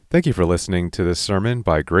Thank you for listening to this sermon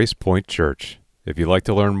by Grace Point Church. If you'd like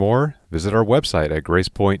to learn more, visit our website at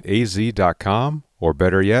gracepointaz.com, or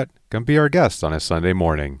better yet, come be our guest on a Sunday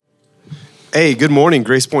morning. Hey, good morning,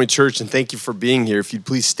 Grace Point Church, and thank you for being here. If you'd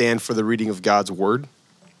please stand for the reading of God's Word.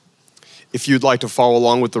 If you'd like to follow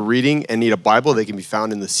along with the reading and need a Bible, they can be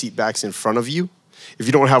found in the seat backs in front of you. If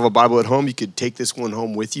you don't have a Bible at home, you could take this one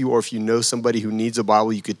home with you, or if you know somebody who needs a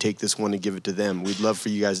Bible, you could take this one and give it to them. We'd love for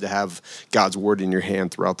you guys to have God's Word in your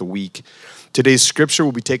hand throughout the week. Today's scripture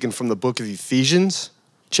will be taken from the book of Ephesians,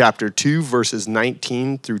 chapter 2, verses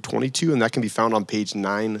 19 through 22, and that can be found on page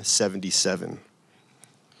 977.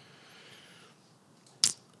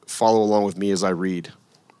 Follow along with me as I read.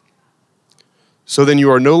 So then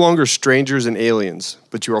you are no longer strangers and aliens,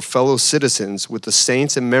 but you are fellow citizens with the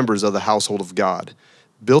saints and members of the household of God,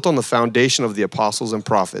 built on the foundation of the apostles and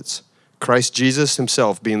prophets, Christ Jesus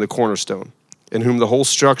himself being the cornerstone, in whom the whole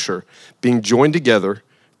structure, being joined together,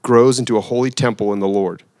 grows into a holy temple in the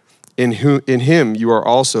Lord. In him you are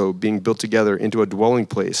also being built together into a dwelling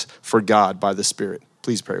place for God by the Spirit.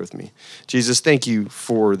 Please pray with me. Jesus, thank you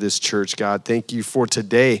for this church, God. Thank you for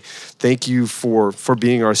today. Thank you for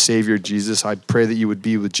being our Savior, Jesus. I pray that you would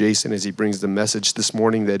be with Jason as he brings the message this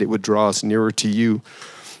morning, that it would draw us nearer to you.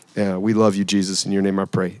 We love you, Jesus. In your name I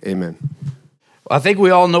pray. Amen. I think we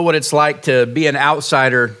all know what it's like to be an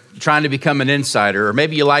outsider trying to become an insider, or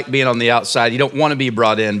maybe you like being on the outside. You don't want to be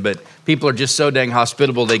brought in, but people are just so dang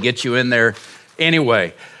hospitable, they get you in there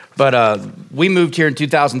anyway. But we moved here in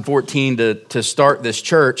 2014 to start this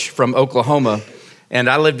church from Oklahoma, and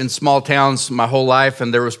I lived in small towns my whole life,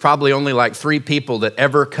 and there was probably only like 3 people that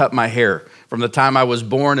ever cut my hair from the time I was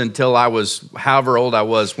born until I was however old I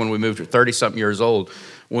was when we moved, 30-something years old,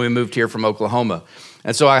 when we moved here from Oklahoma.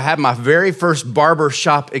 And so I had my very first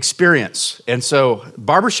barbershop experience. And so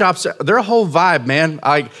barbershops, they're a whole vibe, man.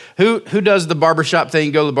 Who does the barbershop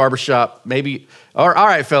thing, go to the barbershop? Maybe, all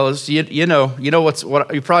right, fellas, you know what,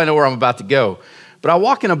 you probably know where I'm about to go. But I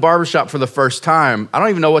walk in a barbershop for the first time. I don't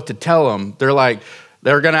even know what to tell them. They're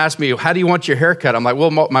going to ask me, how do you want your hair cut? I'm like, well,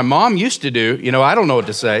 my mom used to do, I don't know what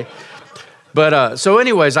to say. But so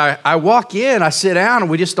anyways, I walk in, I sit down, and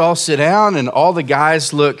we just all sit down, and all the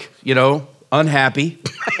guys look, unhappy,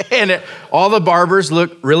 and all the barbers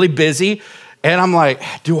look really busy, and I'm like,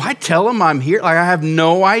 do I tell them I'm here? I have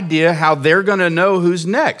no idea how they're gonna know who's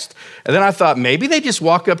next. And then I thought, maybe they just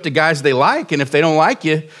walk up to guys they like, and if they don't like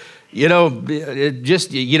you, you don't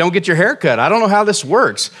get your hair cut. I don't know how this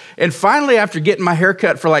works. And finally, after getting my hair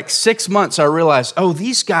cut for like 6 months, I realized,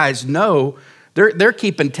 these guys know. They're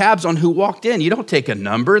keeping tabs on who walked in. You don't take a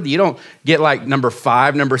number. You don't get like number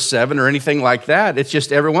 5, number 7, or anything like that. It's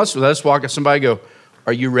just every once in a while, let's walk up, somebody go,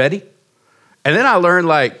 are you ready? And then I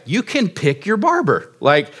learned, you can pick your barber.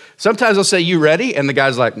 Sometimes they'll say, you ready? And the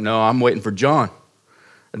guy's like, no, I'm waiting for John.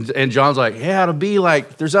 And John's like, yeah, it'll be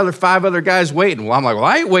there's 5 other guys waiting. Well, I'm like,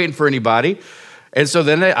 I ain't waiting for anybody. And so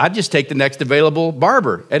then I just take the next available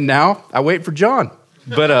barber. And now I wait for John.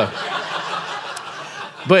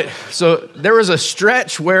 But so there was a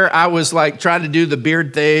stretch where I was trying to do the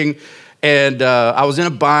beard thing, and I was in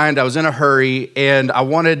a bind, I was in a hurry, and I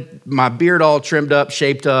wanted my beard all trimmed up,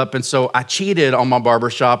 shaped up, and so I cheated on my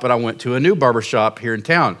barbershop, and I went to a new barbershop here in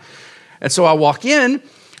town. And so I walk in,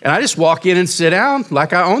 and I just walk in and sit down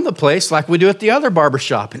like I own the place, like we do at the other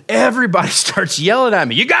barbershop, and everybody starts yelling at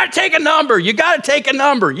me, you gotta take a number, you gotta take a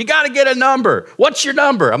number, you gotta get a number. What's your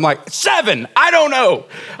number? I'm like, 7, I don't know.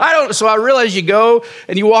 So I realize you go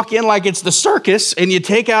and you walk in like it's the circus, and you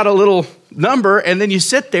take out a little number, and then you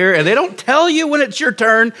sit there, and they don't tell you when it's your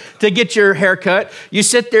turn to get your hair cut. You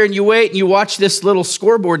sit there and you wait and you watch this little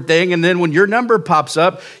scoreboard thing, and then when your number pops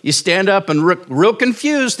up, you stand up and real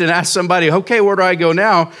confused and ask somebody, okay, where do I go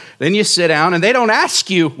now? Then you sit down, and they don't ask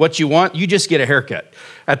you what you want. You just get a haircut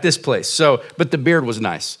at this place. But the beard was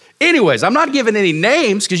nice. Anyways, I'm not giving any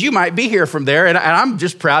names because you might be here from there, and I'm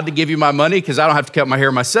just proud to give you my money because I don't have to cut my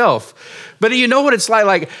hair myself. But you know what it's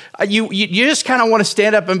like? You just kind of want to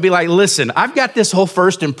stand up and be like, listen, I've got this whole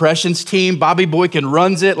First Impressions team. Bobby Boykin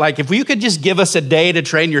runs it. If you could just give us a day to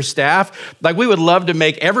train your staff, we would love to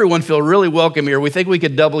make everyone feel really welcome here. We think we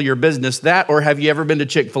could double your business. That, or have you ever been to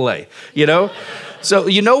Chick-fil-A? So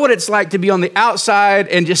you know what it's like to be on the outside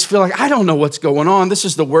and just feel like, I don't know what's going on. This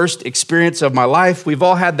is the worst experience of my life. We've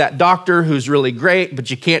all had that doctor who's really great,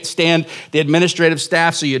 but you can't stand the administrative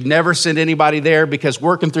staff, so you'd never send anybody there because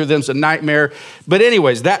working through them's a nightmare. But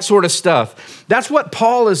anyways, that sort of stuff. That's what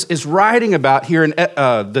Paul is writing about here in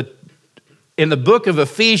the in the book of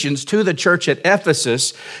Ephesians to the church at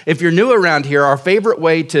Ephesus. If you're new around here, our favorite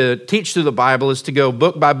way to teach through the Bible is to go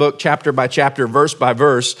book by book, chapter by chapter, verse by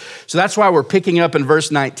verse. So that's why we're picking up in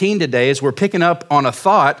verse 19 today, is we're picking up on a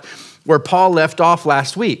thought where Paul left off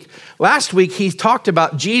last week. Last week, he talked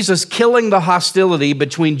about Jesus killing the hostility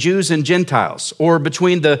between Jews and Gentiles, or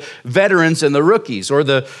between the veterans and the rookies, or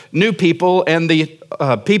the new people and the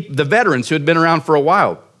veterans who had been around for a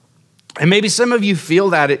while. And maybe some of you feel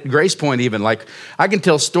that at Grace Point even. Like, I can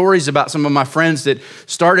tell stories about some of my friends that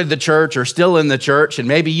started the church or still in the church, and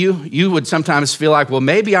maybe you would sometimes feel like, well,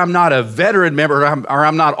 maybe I'm not a veteran member, or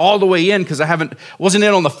I'm not all the way in because wasn't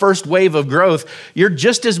in on the first wave of growth. You're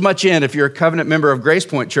just as much in if you're a covenant member of Grace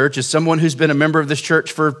Point Church as someone who's been a member of this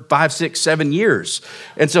church for 5, 6, 7 years.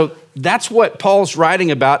 And so that's what Paul's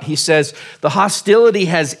writing about. He says the hostility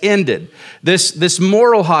has ended. This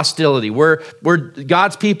moral hostility where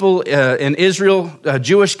God's people in Israel,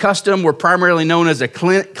 Jewish custom, were primarily known as a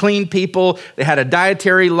clean people. They had a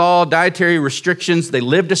dietary law, dietary restrictions. They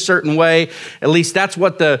lived a certain way. At least that's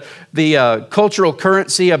what the cultural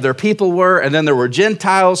currency of their people were. And then there were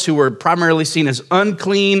Gentiles who were primarily seen as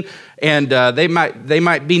unclean. And they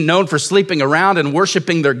might be known for sleeping around and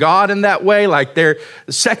worshiping their God in that way, like their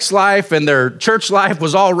sex life and their church life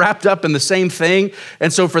was all wrapped up in the same thing.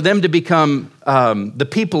 And so for them to become the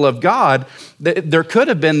people of God, there could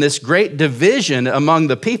have been this great division among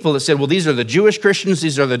the people that said, well, these are the Jewish Christians,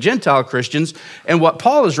 these are the Gentile Christians. And what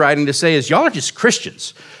Paul is writing to say is, y'all are just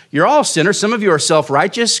Christians. You're all sinners. Some of you are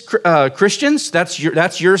self-righteous Christians. That's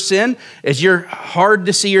your sin. You're hard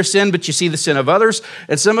to see your sin, but you see the sin of others.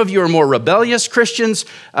 And some of you are more rebellious Christians.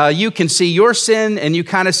 You can see your sin, and you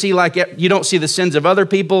kind of see like you don't see the sins of other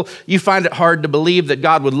people. You find it hard to believe that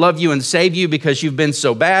God would love you and save you because you've been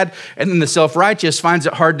so bad. And then the self-righteous finds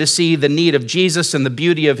it hard to see the need of Jesus and the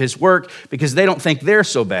beauty of his work because they don't think they're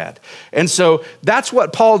so bad. And so that's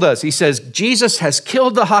what Paul does. He says, Jesus has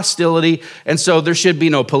killed the hostility, and so there should be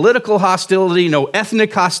no political hostility, no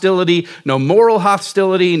ethnic hostility, no moral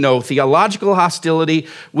hostility, no theological hostility.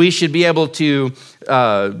 We should be able to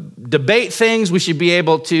debate things. We should be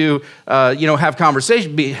able to, have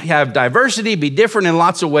conversation, have diversity, be different in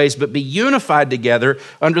lots of ways, but be unified together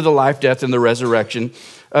under the life, death, and the resurrection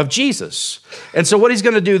of Jesus. And so what he's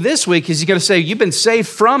going to do this week is he's going to say, you've been saved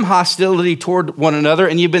from hostility toward one another,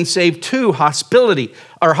 and you've been saved to hospitality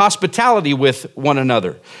with one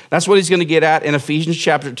another. That's what he's going to get at in Ephesians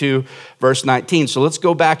chapter 2, verse 19. So let's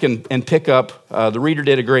go back and pick up. The reader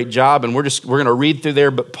did a great job, and we're going to read through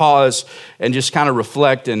there, but pause and just kind of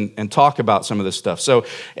reflect and talk about some of this stuff. So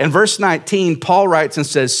in verse 19, Paul writes and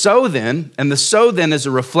says, so then, and the so then is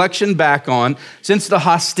a reflection back on, since the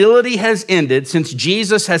hostility has ended, since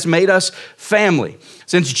Jesus has made us family,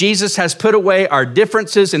 since Jesus has put away our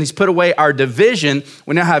differences and he's put away our division,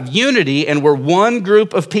 we now have unity and we're one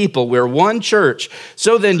group of people. We're one church.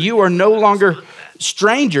 So then you are no longer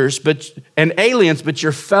strangers and aliens, but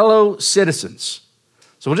you're fellow citizens.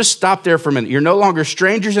 So we'll just stop there for a minute. You're no longer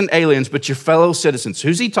strangers and aliens, but you're fellow citizens.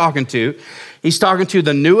 Who's he talking to? He's talking to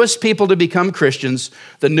the newest people to become Christians,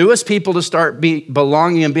 the newest people to start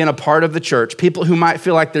belonging and being a part of the church, people who might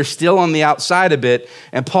feel like they're still on the outside a bit.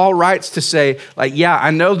 And Paul writes to say, like, yeah,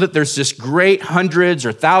 I know that there's this great hundreds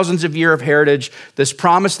or thousands of years of heritage. This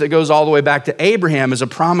promise that goes all the way back to Abraham is a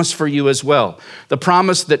promise for you as well. The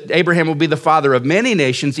promise that Abraham will be the father of many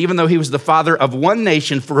nations, even though he was the father of one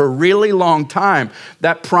nation for a really long time.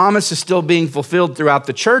 That promise is still being fulfilled throughout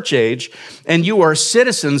the church age, and you are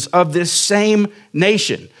citizens of this same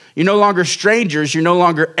nation. You're no longer strangers, you're no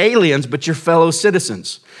longer aliens, but you're fellow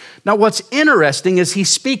citizens. Now, what's interesting is he's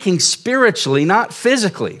speaking spiritually, not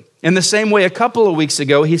physically. In the same way, a couple of weeks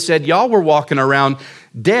ago, he said, y'all were walking around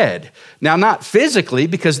dead. Now, not physically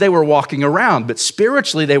because they were walking around, but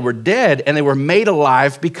spiritually they were dead and they were made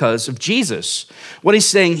alive because of Jesus. What he's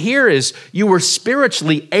saying here is you were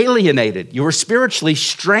spiritually alienated. You were spiritually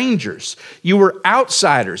strangers. You were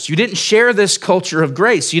outsiders. You didn't share this culture of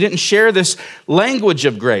grace. You didn't share this language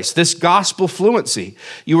of grace, this gospel fluency.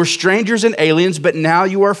 You were strangers and aliens, but now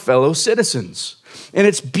you are fellow citizens. And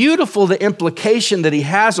it's beautiful, the implication that he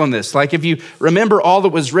has on this. Like if you remember all that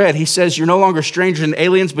was read, he says you're no longer strangers and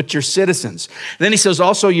aliens, but you're citizens. And then he says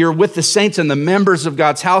also you're with the saints and the members of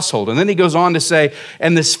God's household. And then he goes on to say,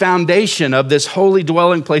 and this foundation of this holy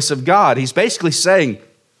dwelling place of God. He's basically saying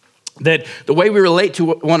that the way we relate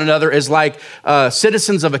to one another is like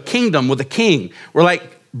citizens of a kingdom with a king. We're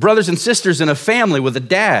like brothers and sisters in a family with a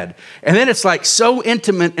dad. And then it's like so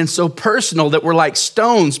intimate and so personal that we're like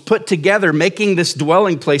stones put together, making this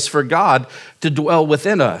dwelling place for God to dwell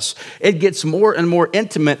within us. It gets more and more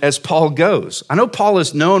intimate as Paul goes. I know Paul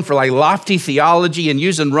is known for like lofty theology and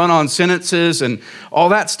using run-on sentences and all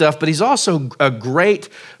that stuff, but he's also a great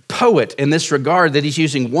poet in this regard, that he's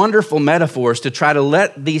using wonderful metaphors to try to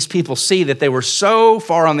let these people see that they were so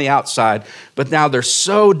far on the outside, but now they're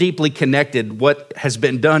so deeply connected. What has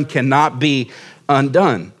been done cannot be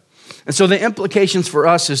undone. And so the implications for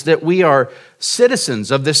us is that we are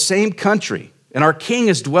citizens of this same country, and our King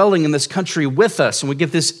is dwelling in this country with us. And we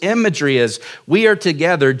get this imagery as we are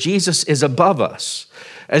together, Jesus is above us.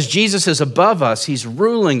 As Jesus is above us, he's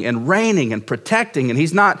ruling and reigning and protecting. And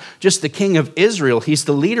he's not just the king of Israel, he's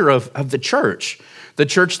the leader of the church. The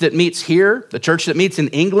church that meets here, the church that meets in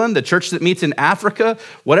England, the church that meets in Africa,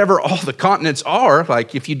 whatever all the continents are.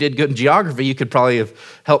 Like if you did good in geography, you could probably have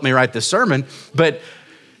helped me write this sermon. But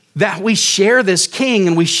that we share this king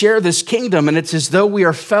and we share this kingdom, and it's as though we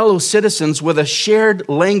are fellow citizens with a shared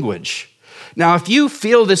language. Now, if you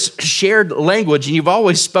feel this shared language and you've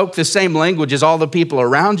always spoke the same language as all the people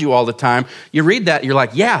around you all the time, you read that, you're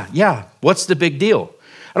like, yeah, what's the big deal?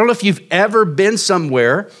 I don't know if you've ever been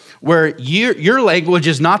somewhere where your language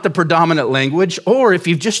is not the predominant language, or if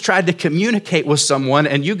you've just tried to communicate with someone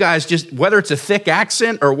and you guys just, whether it's a thick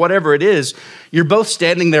accent or whatever it is, you're both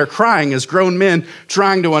standing there crying as grown men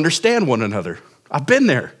trying to understand one another. I've been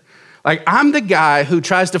there. Like, I'm the guy who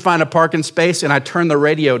tries to find a parking space and I turn the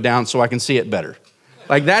radio down so I can see it better.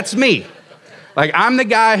 Like, that's me. Like, I'm the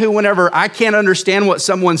guy who, whenever I can't understand what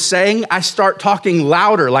someone's saying, I start talking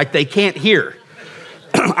louder like they can't hear.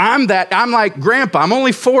 I'm like grandpa. I'm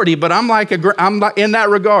only 40, but I'm in that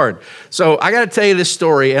regard. So I got to tell you this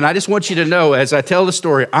story, and I just want you to know as I tell the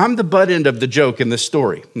story, I'm the butt end of the joke in this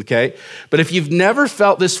story, okay? But if you've never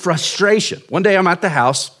felt this frustration, one day I'm at the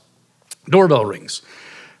house, doorbell rings.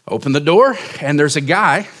 Open the door, and there's a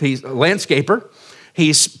guy, he's a landscaper.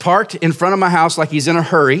 He's parked in front of my house like he's in a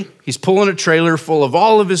hurry. He's pulling a trailer full of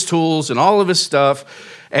all of his tools and all of his stuff.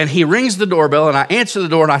 And he rings the doorbell, and I answer the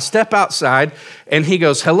door, and I step outside, and he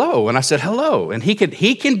goes, hello. And I said, hello. And he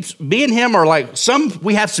can, me and him are like,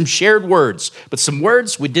 we have some shared words, but some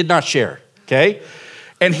words we did not share, okay?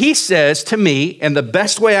 And he says to me, in the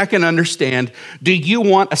best way I can understand, do you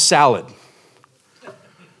want a salad?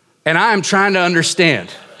 And I am trying to understand.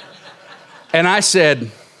 And I said,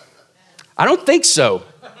 I don't think so.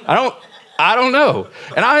 I don't know.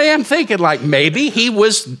 And I am thinking like maybe he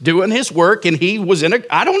was doing his work and he was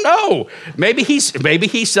I don't know. Maybe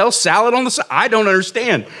he sells salad on the side. I don't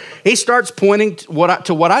understand. He starts pointing to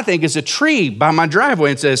what I think is a tree by my driveway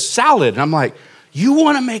and says salad. And I'm like, you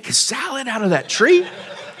want to make a salad out of that tree?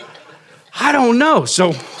 I don't know.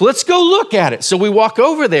 So let's go look at it. So we walk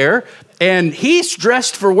over there and he's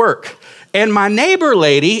dressed for work. And my neighbor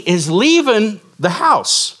lady is leaving the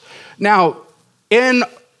house. Now,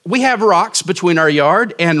 we have rocks between our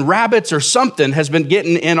yard, and rabbits or something has been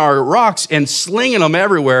getting in our rocks and slinging them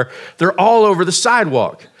everywhere. They're all over the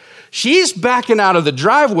sidewalk. She's backing out of the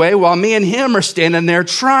driveway while me and him are standing there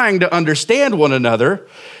trying to understand one another.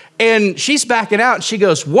 And she's backing out, and she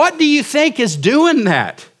goes, what do you think is doing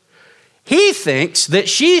that? He thinks that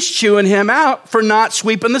she's chewing him out for not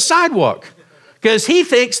sweeping the sidewalk, because she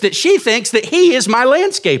thinks that he is my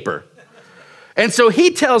landscaper. And so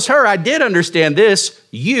he tells her, I did understand this,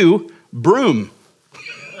 you broom.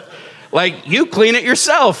 Like, you clean it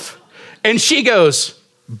yourself. And she goes,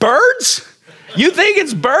 birds? You think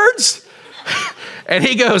it's birds? And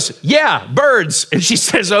he goes, yeah, birds. And she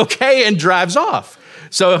says, okay, and drives off.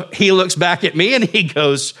 So he looks back at me and he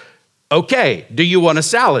goes, okay, do you want a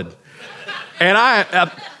salad? And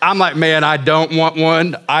I'm like, man, I don't want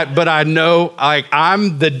one. But I know, like,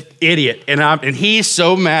 I'm the idiot, and he's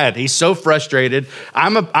so mad, he's so frustrated.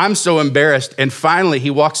 I'm so embarrassed. And finally,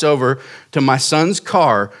 he walks over to my son's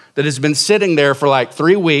car that has been sitting there for like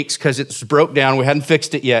 3 weeks because it's broke down. We hadn't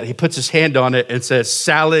fixed it yet. He puts his hand on it and says,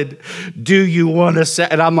 "Salad, do you want to sell?"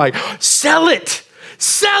 And I'm like, "Sell it."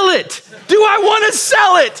 Sell it. Do I want to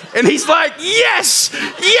sell it? And he's like, yes.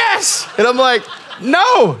 And I'm like,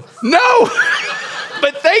 no.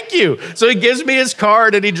 But thank you. So he gives me his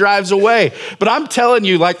card and he drives away. But I'm telling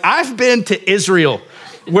you, like, I've been to Israel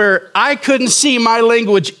where I couldn't see my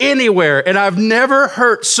language anywhere, and I've never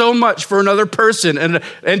hurt so much for another person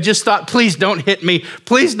and just thought, please don't hit me.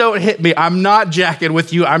 Please don't hit me. I'm not jacking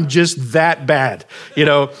with you. I'm just that bad, you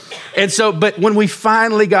know? And so, but when we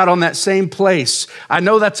finally got on that same place, I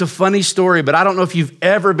know that's a funny story, but I don't know if you've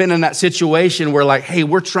ever been in that situation where like, hey,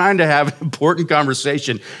 we're trying to have an important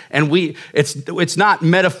conversation, and it's not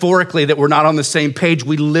metaphorically that we're not on the same page.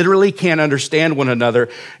 We literally can't understand one another.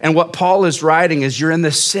 And what Paul is writing is you're in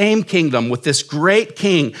the same kingdom with this great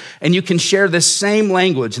king, and you can share this same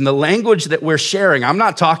language. And the language that we're sharing, I'm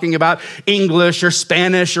not talking about English or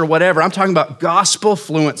Spanish or whatever. I'm talking about gospel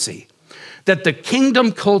fluency. That the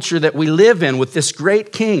kingdom culture that we live in with this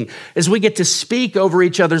great king, as we get to speak over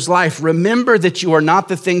each other's life, remember that you are not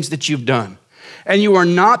the things that you've done. And you are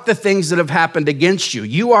not the things that have happened against you.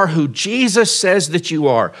 You are who Jesus says that you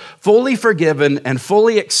are, fully forgiven and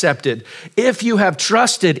fully accepted if you have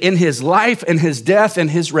trusted in his life and his death and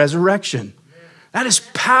his resurrection. That is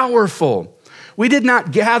powerful. We did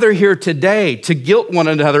not gather here today to guilt one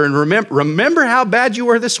another and remember how bad you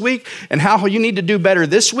were this week and how you need to do better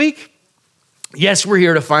this week. Yes, we're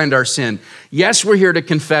here to find our sin. Yes, we're here to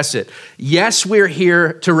confess it. Yes, we're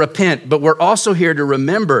here to repent, but we're also here to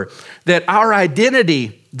remember that our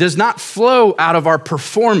identity does not flow out of our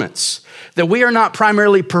performance, that we are not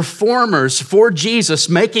primarily performers for Jesus,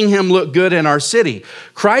 making him look good in our city.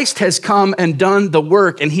 Christ has come and done the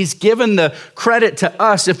work, and he's given the credit to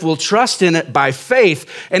us if we'll trust in it by faith,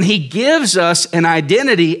 and he gives us an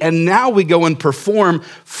identity, and now we go and perform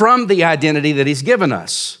from the identity that he's given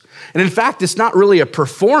us. And in fact, it's not really a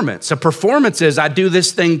performance. A performance is I do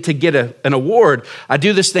this thing to get an award. I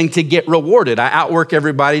do this thing to get rewarded. I outwork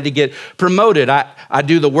everybody to get promoted. I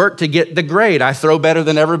do the work to get the grade. I throw better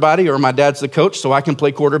than everybody, or my dad's the coach, so I can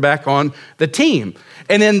play quarterback on the team.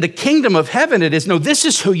 And in the kingdom of heaven, it is, no, this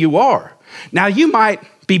is who you are. Now, you might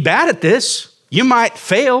be bad at this. You might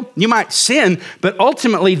fail, you might sin, but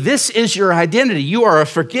ultimately this is your identity. You are a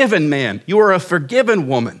forgiven man. You are a forgiven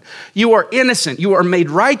woman. You are innocent. You are made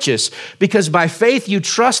righteous because by faith you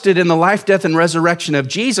trusted in the life, death, and resurrection of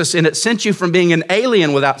Jesus, and it sent you from being an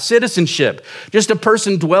alien without citizenship, just a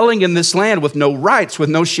person dwelling in this land with no rights, with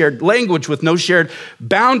no shared language, with no shared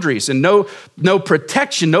boundaries, and no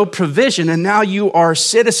protection, no provision, and now you are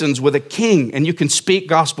citizens with a king, and you can speak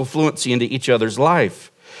gospel fluency into each other's life.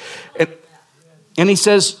 And he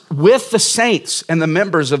says, with the saints and the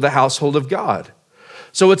members of the household of God.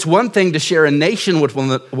 So it's one thing to share a nation with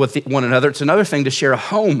one another. It's another thing to share a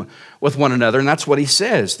home with one another. And that's what he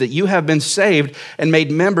says, that you have been saved and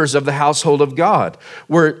made members of the household of God.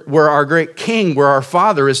 Where our great king, where our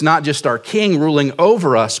father is not just our king ruling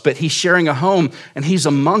over us, but he's sharing a home and he's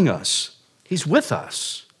among us. He's with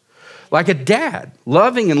us. Like a dad,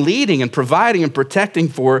 loving and leading and providing and protecting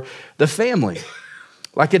for the family.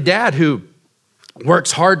 Like a dad who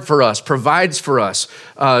works hard for us, provides for us,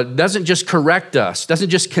 doesn't just correct us, doesn't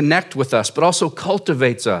just connect with us, but also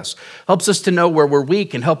cultivates us, helps us to know where we're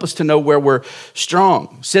weak and help us to know where we're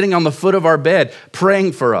strong, sitting on the foot of our bed,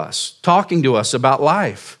 praying for us, talking to us about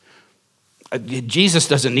life. Jesus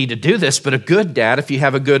doesn't need to do this, but a good dad, if you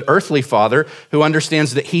have a good earthly father who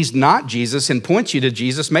understands that he's not Jesus and points you to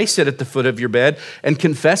Jesus, may sit at the foot of your bed and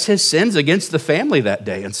confess his sins against the family that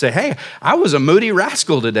day and say, hey, I was a moody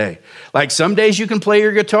rascal today. Like some days you can play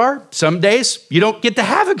your guitar, some days you don't get to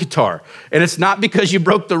have a guitar. And it's not because you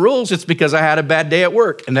broke the rules, it's because I had a bad day at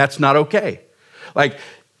work, and that's not okay. Like,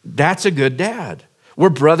 that's a good dad. We're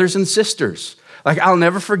brothers and sisters. Like, I'll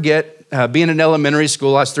never forget being in elementary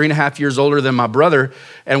school. I was 3.5 years older than my brother,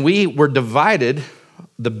 and we were divided,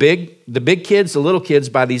 the big kids, the little kids,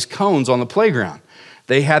 by these cones on the playground.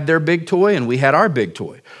 They had their big toy, and we had our big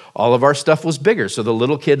toy. All of our stuff was bigger, so the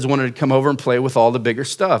little kids wanted to come over and play with all the bigger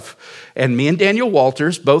stuff. And me and Daniel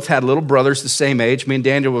Walters both had little brothers the same age. Me and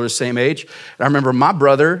Daniel were the same age. And I remember my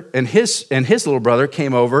brother and his little brother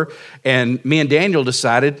came over, and me and Daniel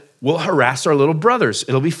decided, we'll harass our little brothers.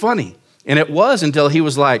 It'll be funny. And it was until he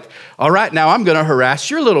was like, all right, now I'm going to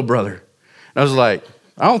harass your little brother. And I was like,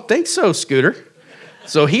 I don't think so, Scooter.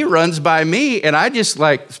 So he runs by me, and I just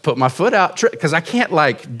like put my foot out, because I can't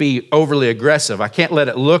like be overly aggressive. I can't let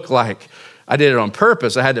it look like I did it on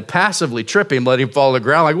purpose. I had to passively trip him, let him fall to the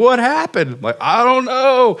ground. Like, what happened? I'm like, I don't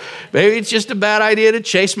know. Maybe it's just a bad idea to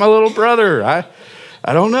chase my little brother.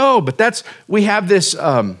 I don't know. But we have this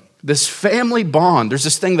family bond. There's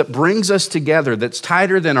this thing that brings us together that's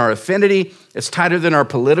tighter than our affinity. It's tighter than our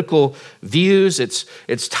political views.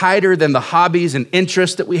 It's tighter than the hobbies and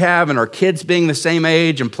interests that we have and our kids being the same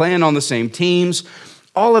age and playing on the same teams.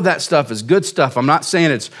 All of that stuff is good stuff. I'm not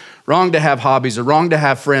saying it's wrong to have hobbies or wrong to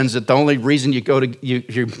have friends, that the only reason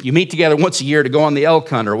you meet together once a year to go on the elk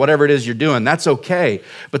hunt or whatever it is you're doing, that's okay.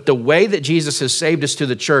 But the way that Jesus has saved us to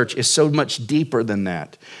the church is so much deeper than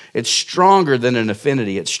that. It's stronger than an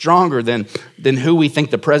affinity. It's stronger than who we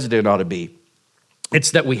think the president ought to be.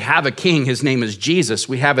 It's that we have a king, his name is Jesus.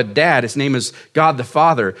 We have a dad, his name is God the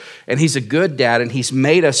Father, and he's a good dad, and he's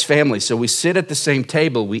made us family. So we sit at the same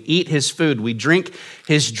table, we eat his food, we drink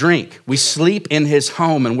his drink, we sleep in his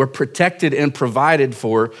home, and we're protected and provided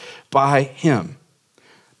for by him.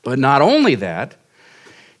 But not only that,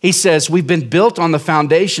 he says we've been built on the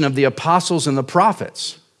foundation of the apostles and the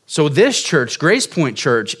prophets. So this church, Grace Point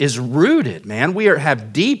Church, is rooted, man. We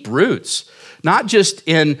have deep roots, not just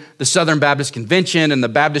in the Southern Baptist Convention and the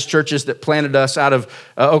Baptist churches that planted us out of,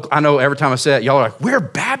 I know every time I say it, y'all are like, we're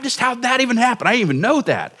Baptist? How'd that even happen? I didn't even know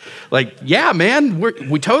that. Like, yeah, man,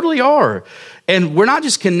 we totally are. And we're not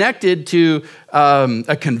just connected to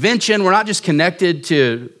a convention. We're not just connected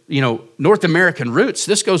to, North American roots.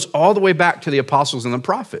 This goes all the way back to the apostles and the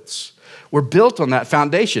prophets. We're built on that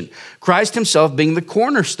foundation. Christ himself being the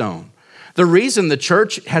cornerstone. The reason the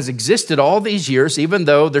church has existed all these years, even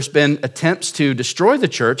though there's been attempts to destroy the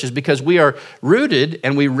church, is because we are rooted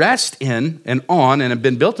and we rest in and on and have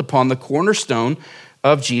been built upon the cornerstone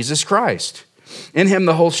of Jesus Christ. In him,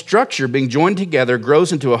 the whole structure being joined together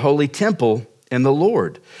grows into a holy temple in the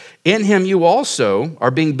Lord. In him, you also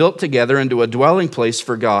are being built together into a dwelling place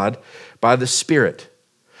for God by the Spirit.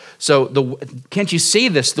 So can't you see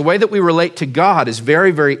this? The way that we relate to God is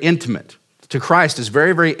very, very intimate. To Christ is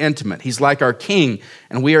very, very intimate. He's like our king,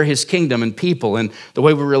 and we are his kingdom and people. And the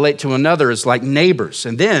way we relate to another is like neighbors.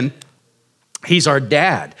 And then he's our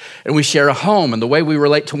dad, and we share a home. And the way we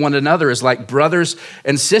relate to one another is like brothers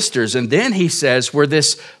and sisters. And then he says we're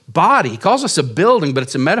this body. He calls us a building, but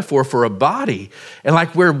it's a metaphor for a body. And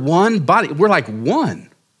like we're one body. We're like one.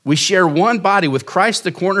 We share one body with Christ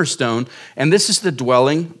the cornerstone, and this is the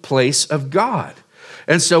dwelling place of God.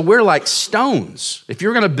 And so we're like stones. If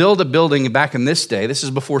you're going to build a building back in this day, this is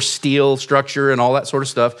before steel structure and all that sort of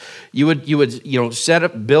stuff, you would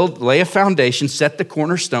lay a foundation, set the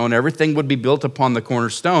cornerstone, everything would be built upon the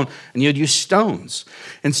cornerstone, and you'd use stones.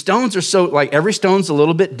 And stones are so, like every stone's a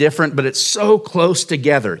little bit different, but it's so close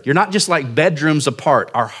together. You're not just like bedrooms apart.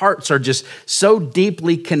 Our hearts are just so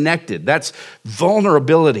deeply connected. That's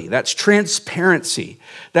vulnerability. That's transparency.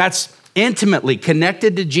 That's intimately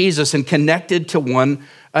connected to Jesus and connected to one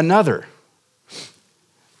another.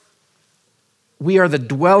 We are the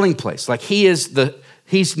dwelling place. Like he's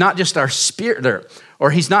not just our spirit,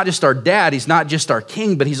 or he's not just our dad, he's not just our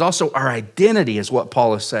king, but he's also our identity, is what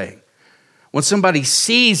Paul is saying. When somebody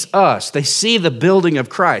sees us, they see the building of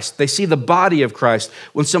Christ. They see the body of Christ.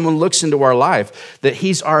 When someone looks into our life, that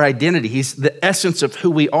he's our identity. He's the essence of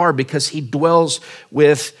who we are because he dwells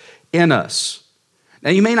within us. Now,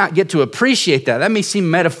 you may not get to appreciate that. That may seem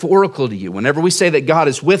metaphorical to you. Whenever we say that God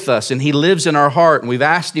is with us and he lives in our heart and we've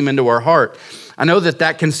asked him into our heart, I know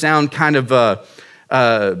that can sound kind of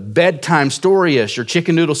bedtime story-ish or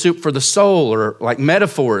chicken noodle soup for the soul, or like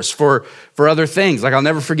metaphors for other things. Like I'll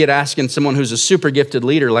never forget asking someone who's a super gifted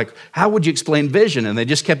leader, like, how would you explain vision? And they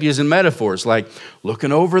just kept using metaphors like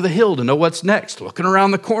looking over the hill to know what's next, looking around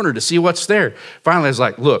the corner to see what's there. Finally, I was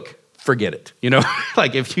like, look, forget it.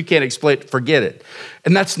 Like if you can't explain it, forget it.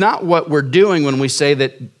 And that's not what we're doing when we say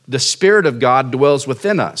that the Spirit of God dwells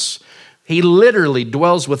within us. He literally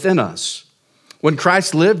dwells within us. When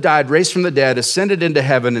Christ lived, died, raised from the dead, ascended into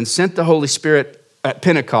heaven, and sent the Holy Spirit at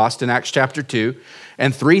Pentecost in Acts chapter 2,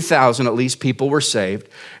 and 3,000 at least people were saved,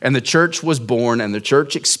 and the church was born, and the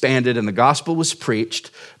church expanded, and the gospel was preached,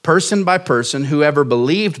 person by person, whoever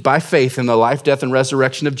believed by faith in the life, death, and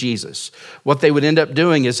resurrection of Jesus. What they would end up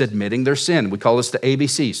doing is admitting their sin. We call this the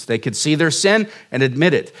ABCs. They could see their sin and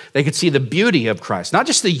admit it. They could see the beauty of Christ, not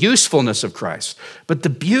just the usefulness of Christ, but the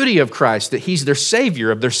beauty of Christ, that he's their savior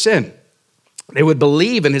of their sin. They would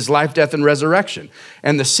believe in his life, death, and resurrection.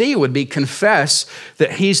 And the C would be confess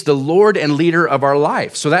that he's the Lord and leader of our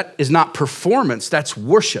life. So that is not performance, that's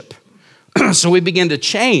worship. So we begin to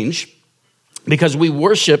change because we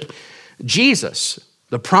worship Jesus.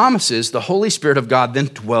 The promise is the Holy Spirit of God then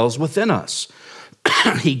dwells within us.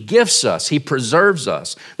 He gifts us. He preserves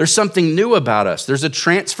us. There's something new about us. There's a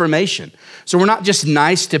transformation. So we're not just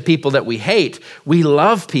nice to people that we hate. We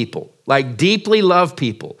love people, like deeply love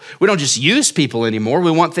people. We don't just use people anymore.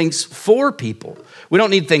 We want things for people. We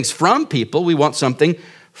don't need things from people. We want something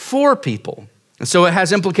for people. And so it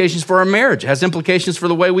has implications for our marriage. It has implications for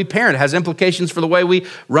the way we parent. It has implications for the way we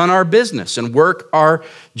run our business and work our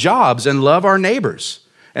jobs and love our neighbors.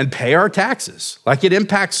 and pay our taxes. Like it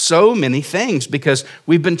impacts so many things because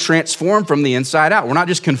we've been transformed from the inside out. We're not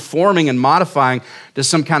just conforming and modifying to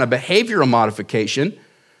some kind of behavioral modification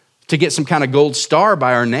to get some kind of gold star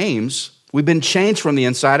by our names. We've been changed from the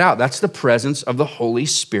inside out. That's the presence of the Holy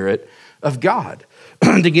Spirit of God.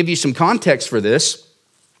 To give you some context for this,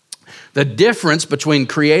 the difference between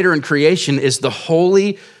creator and creation is the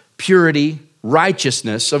holy purity,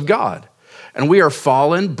 righteousness of God. And we are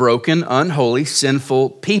fallen, broken, unholy, sinful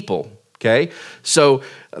people, okay? So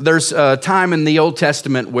there's a time in the Old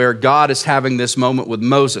Testament where God is having this moment with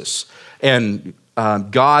Moses, and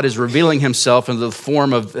God is revealing himself in the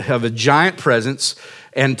form of a giant presence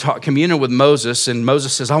and communing with Moses, and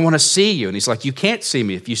Moses says, I want to see you. And he's like, you can't see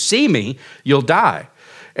me. If you see me, you'll die.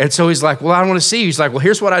 And so he's like, well, I don't want to see you. He's like, well,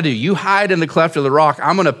 here's what I do. You hide in the cleft of the rock.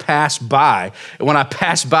 I'm going to pass by. And when I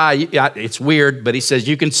pass by, it's weird, but he says,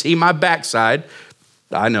 you can see my backside.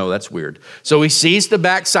 I know, that's weird. So he sees the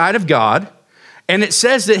backside of God, and it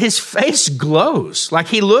says that his face glows. Like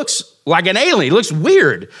he looks like an alien. He looks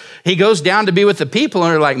weird. He goes down to be with the people,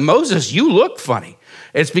 and they're like, Moses, you look funny.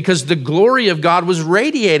 It's because the glory of God was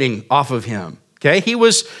radiating off of him, okay? He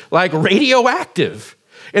was like radioactive.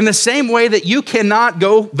 In the same way that you cannot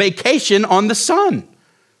go vacation on the sun.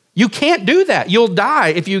 You can't do that. You'll die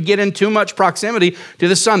if you get in too much proximity to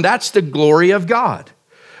the sun. That's the glory of God.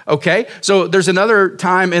 Okay? So there's another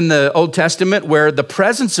time in the Old Testament where the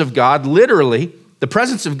presence of God, literally, the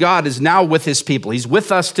presence of God is now with his people. He's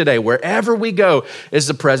with us today. Wherever we go is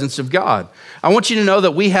the presence of God. I want you to know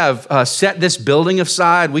that we have set this building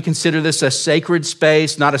aside. We consider this a sacred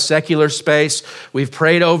space, not a secular space. We've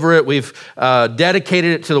prayed over it. We've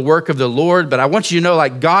dedicated it to the work of the Lord. But I want you to know,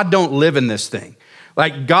 like, God don't live in this thing.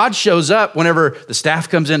 Like, God shows up whenever the staff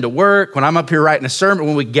comes into work, when I'm up here writing a sermon,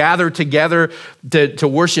 when we gather together to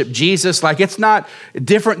worship Jesus. Like, it's not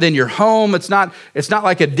different than your home. It's not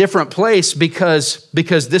like a different place because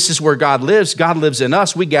this is where God lives. God lives in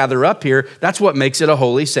us. We gather up here. That's what makes it a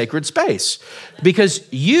holy, sacred space. Because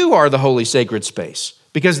you are the holy, sacred space.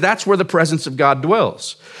 Because that's where the presence of God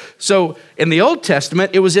dwells. So in the Old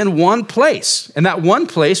Testament, it was in one place. And that one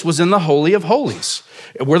place was in the Holy of Holies,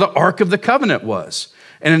 where the Ark of the Covenant was.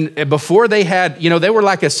 And before they had, they were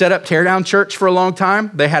like a set up, tear down church for a long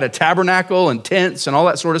time. They had a tabernacle and tents and all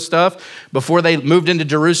that sort of stuff. Before they moved into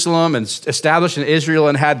Jerusalem and established in Israel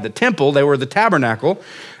and had the temple, they were the tabernacle.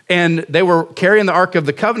 And they were carrying the Ark of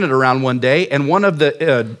the Covenant around one day. And one of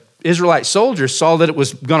the Israelite soldiers saw that it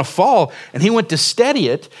was going to fall, and he went to steady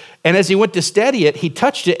it. And as he went to steady it, he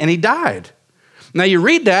touched it and he died. Now you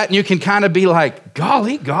read that and you can kind of be like,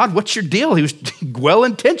 golly, God, what's your deal? He was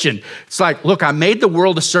well-intentioned. It's like, look, I made the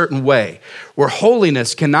world a certain way where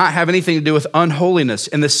holiness cannot have anything to do with unholiness,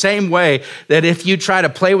 in the same way that if you try to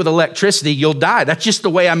play with electricity, you'll die. That's just the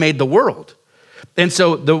way I made the world. And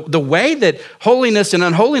so the way that holiness and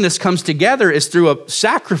unholiness comes together is through a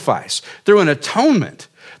sacrifice, through an atonement,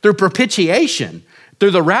 through propitiation,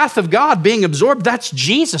 through the wrath of God being absorbed. That's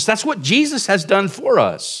Jesus. That's what Jesus has done for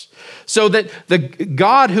us. So that the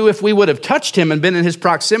God who, if we would have touched him and been in his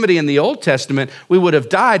proximity in the Old Testament, we would have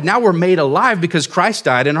died. Now we're made alive because Christ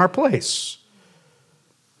died in our place.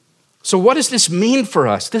 So what does this mean for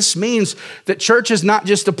us? This means that church is not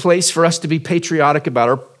just a place for us to be patriotic about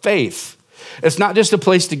our faith. It's not just a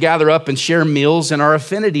place to gather up and share meals and our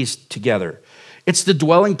affinities together. It's the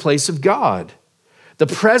dwelling place of God, the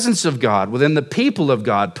presence of God within the people of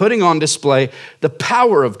God, putting on display the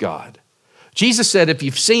power of God. Jesus said, if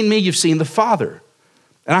you've seen me, you've seen the Father.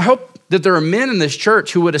 And I hope that there are men in this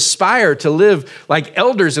church who would aspire to live like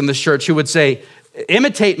elders in this church who would say,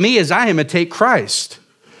 imitate me as I imitate Christ.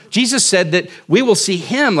 Jesus said that we will see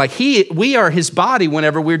him like we are his body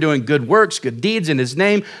whenever we're doing good works, good deeds in his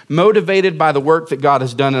name, motivated by the work that God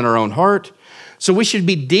has done in our own heart. So we should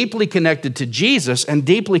be deeply connected to Jesus and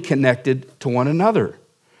deeply connected to one another.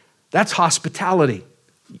 That's hospitality.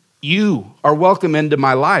 You are welcome into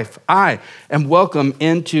my life. I am welcome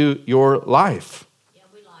into your life. Yeah,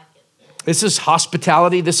 we like it. This is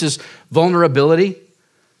hospitality. This is vulnerability,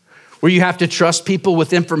 where you have to trust people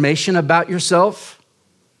with information about yourself.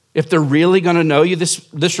 If they're really going to know you,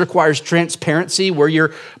 this requires transparency, where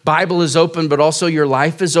your Bible is open, but also your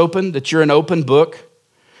life is open, that you're an open book,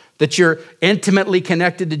 that you're intimately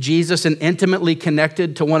connected to Jesus and intimately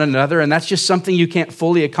connected to one another. And that's just something you can't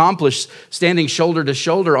fully accomplish standing shoulder to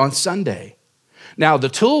shoulder on Sunday. Now, the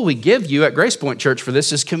tool we give you at Grace Point Church for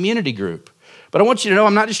this is community group. But I want you to know,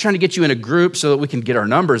 I'm not just trying to get you in a group so that we can get our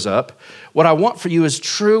numbers up. What I want for you is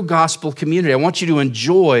true gospel community. I want you to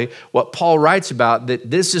enjoy what Paul writes about,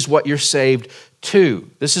 that this is what you're saved to.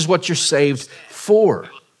 This is what you're saved for.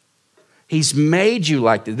 He's made you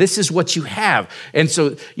like this. This is what you have. And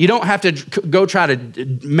so you don't have to go try to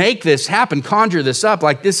make this happen, conjure this up.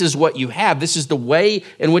 Like, this is what you have. This is the way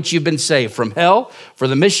in which you've been saved from hell, for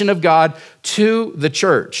the mission of God, to the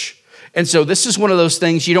church. And so this is one of those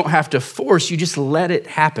things you don't have to force. You just let it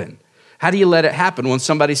happen. How do you let it happen? When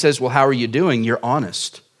somebody says, well, how are you doing? You're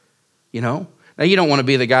honest, you know? Now, you don't want to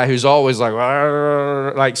be the guy who's always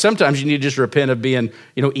like sometimes you need to just repent of being,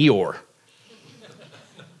 Eeyore.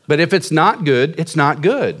 But if it's not good, it's not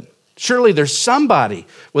good. Surely there's somebody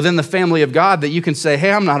within the family of God that you can say,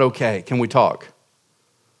 hey, I'm not okay. Can we talk?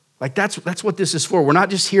 Like, that's what this is for. We're not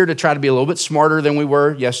just here to try to be a little bit smarter than we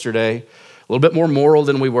were yesterday, a little bit more moral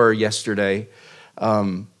than we were yesterday,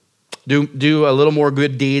 do a little more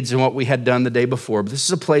good deeds than what we had done the day before. But this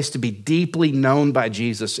is a place to be deeply known by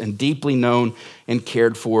Jesus and deeply known and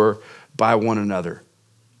cared for by one another.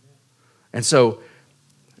 And so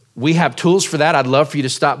we have tools for that. I'd love for you to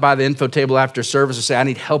stop by the info table after service and say, I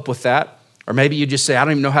need help with that. Or maybe you just say, I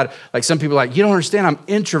don't even know how to, like some people are like, you don't understand, I'm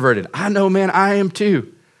introverted. I know, man, I am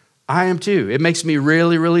too. It makes me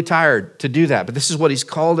really, really tired to do that. But this is what he's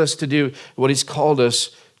called us to do, what he's called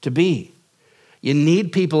us to be. You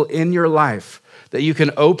need people in your life that you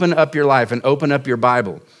can open up your life and open up your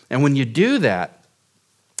Bible. And when you do that,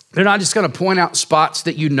 they're not just going to point out spots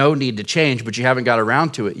that you know need to change, but you haven't got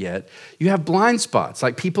around to it yet. You have blind spots,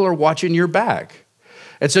 like people are watching your back.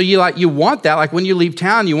 And so you want that, like when you leave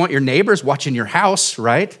town, you want your neighbors watching your house,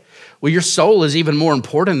 right? Well, your soul is even more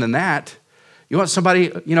important than that. You want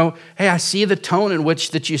somebody, hey, I see the tone in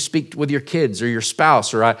which that you speak with your kids or your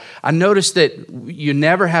spouse, or I notice that you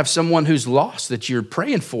never have someone who's lost that you're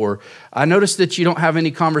praying for. I notice that you don't have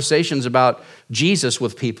any conversations about Jesus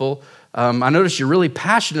with people. I notice you're really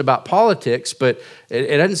passionate about politics, but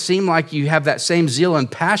it doesn't seem like you have that same zeal and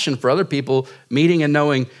passion for other people meeting and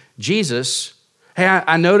knowing Jesus. Hey,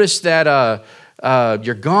 I noticed that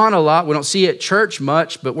you're gone a lot. We don't see you at church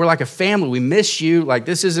much, but we're like a family. We miss you. Like,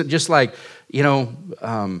 this isn't just like,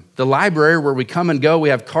 the library where we come and go. We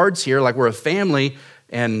have cards here, like we're a family.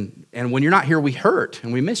 And when you're not here, we hurt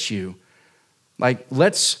and we miss you. Like,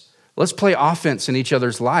 let's play offense in each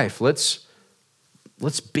other's life. Let's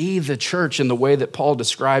be the church in the way that Paul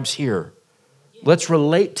describes here. Let's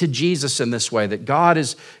relate to Jesus in this way,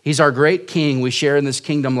 that he's our great king. We share in this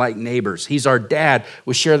kingdom like neighbors. He's our dad.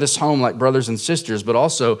 We share this home like brothers and sisters, but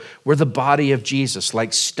also we're the body of Jesus,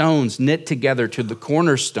 like stones knit together to the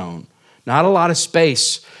cornerstone. Not a lot of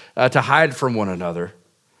space to hide from one another.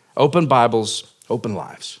 Open Bibles, open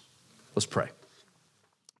lives. Let's pray.